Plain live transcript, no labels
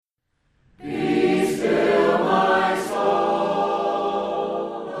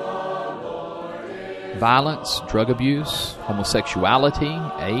violence, drug abuse, homosexuality,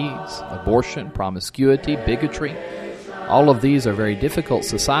 AIDS, abortion, promiscuity, bigotry. All of these are very difficult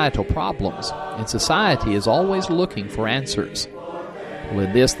societal problems, and society is always looking for answers. Well,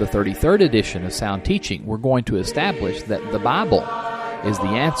 in this, the 33rd edition of Sound Teaching, we're going to establish that the Bible is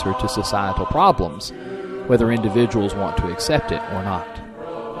the answer to societal problems, whether individuals want to accept it or not.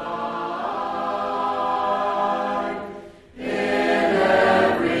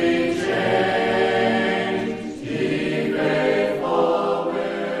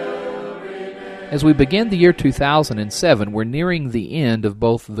 As we begin the year 2007, we're nearing the end of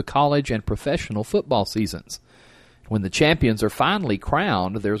both the college and professional football seasons. When the champions are finally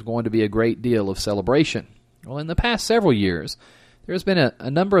crowned, there's going to be a great deal of celebration. Well, in the past several years, there's been a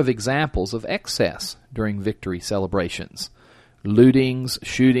number of examples of excess during victory celebrations. Lootings,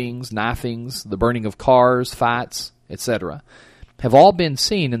 shootings, knifings, the burning of cars, fights, etc. have all been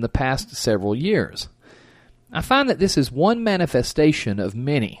seen in the past several years. I find that this is one manifestation of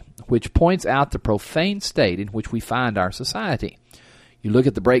many, which points out the profane state in which we find our society. You look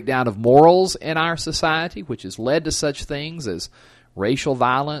at the breakdown of morals in our society, which has led to such things as racial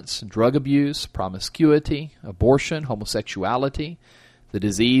violence, drug abuse, promiscuity, abortion, homosexuality, the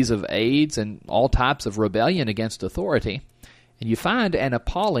disease of AIDS, and all types of rebellion against authority, and you find an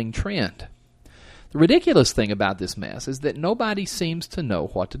appalling trend. The ridiculous thing about this mess is that nobody seems to know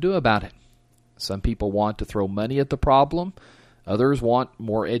what to do about it. Some people want to throw money at the problem. Others want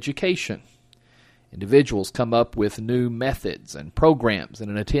more education. Individuals come up with new methods and programs in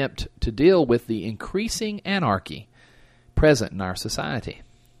an attempt to deal with the increasing anarchy present in our society.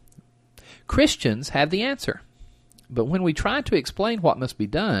 Christians have the answer, but when we try to explain what must be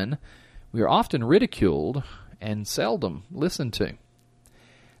done, we are often ridiculed and seldom listened to. Let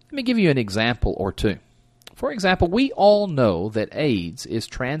me give you an example or two. For example, we all know that AIDS is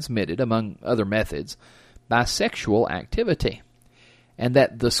transmitted, among other methods, by sexual activity, and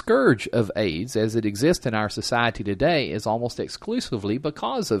that the scourge of AIDS as it exists in our society today is almost exclusively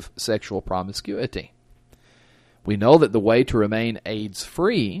because of sexual promiscuity. We know that the way to remain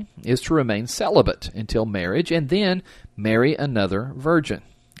AIDS-free is to remain celibate until marriage and then marry another virgin.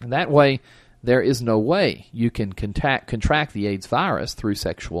 And that way, there is no way you can contract the AIDS virus through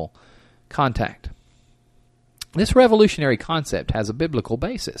sexual contact. This revolutionary concept has a biblical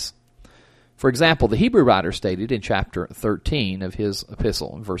basis. For example, the Hebrew writer stated in chapter 13 of his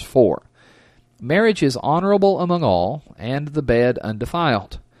epistle, in verse 4, "Marriage is honorable among all, and the bed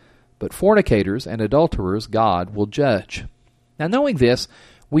undefiled. But fornicators and adulterers God will judge." Now, knowing this,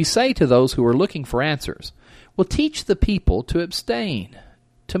 we say to those who are looking for answers, well, teach the people to abstain,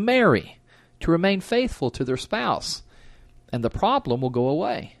 to marry, to remain faithful to their spouse, and the problem will go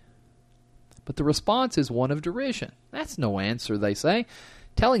away. But the response is one of derision. That's no answer, they say.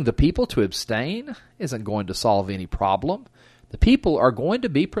 Telling the people to abstain isn't going to solve any problem. The people are going to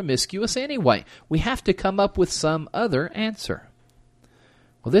be promiscuous anyway. We have to come up with some other answer.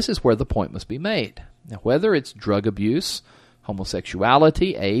 Well, this is where the point must be made. Now, whether it's drug abuse,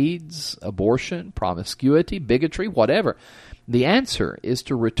 homosexuality, AIDS, abortion, promiscuity, bigotry, whatever, the answer is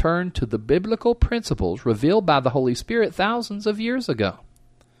to return to the biblical principles revealed by the Holy Spirit thousands of years ago.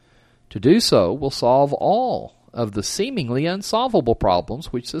 To do so will solve all of the seemingly unsolvable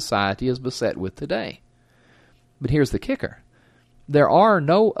problems which society is beset with today. But here's the kicker. There are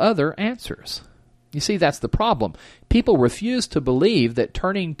no other answers. You see, that's the problem. People refuse to believe that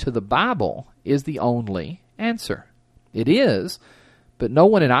turning to the Bible is the only answer. It is, but no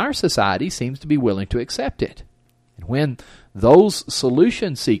one in our society seems to be willing to accept it. And when those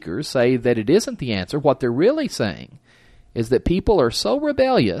solution seekers say that it isn't the answer, what they're really saying is that people are so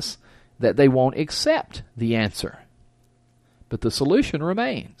rebellious that they won't accept the answer. But the solution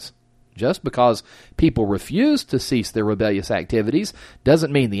remains. Just because people refuse to cease their rebellious activities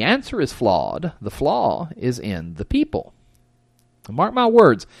doesn't mean the answer is flawed. The flaw is in the people. And mark my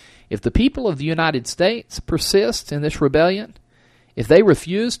words, if the people of the United States persist in this rebellion, if they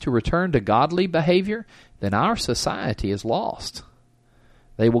refuse to return to godly behavior, then our society is lost.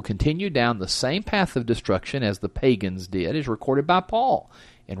 They will continue down the same path of destruction as the pagans did, as recorded by Paul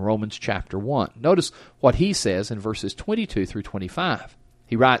in Romans chapter 1. Notice what he says in verses 22 through 25.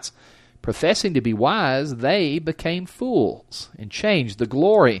 He writes, "Professing to be wise, they became fools, and changed the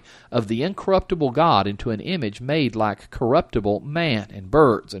glory of the incorruptible God into an image made like corruptible man, and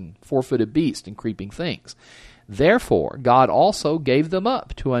birds, and four-footed beasts, and creeping things. Therefore God also gave them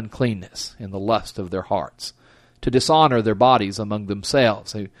up to uncleanness in the lust of their hearts, to dishonor their bodies among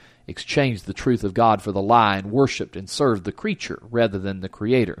themselves, who exchanged the truth of God for the lie, and worshipped and served the creature rather than the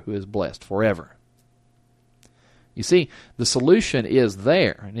Creator, who is blessed forever." You see, the solution is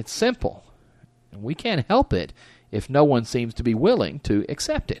there, and it's simple. We can't help it if no one seems to be willing to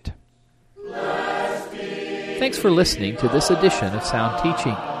accept it. Thanks for listening to this edition of Sound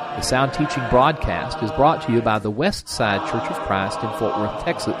Teaching. The Sound Teaching broadcast is brought to you by the West Side Church of Christ in Fort Worth,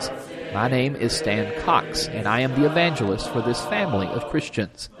 Texas. My name is Stan Cox, and I am the evangelist for this family of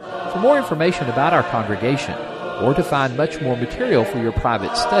Christians. For more information about our congregation, or to find much more material for your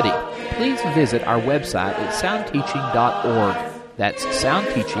private study, please visit our website at soundteaching.org. That's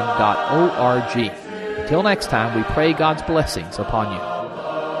soundteaching.org. Until next time, we pray God's blessings upon you.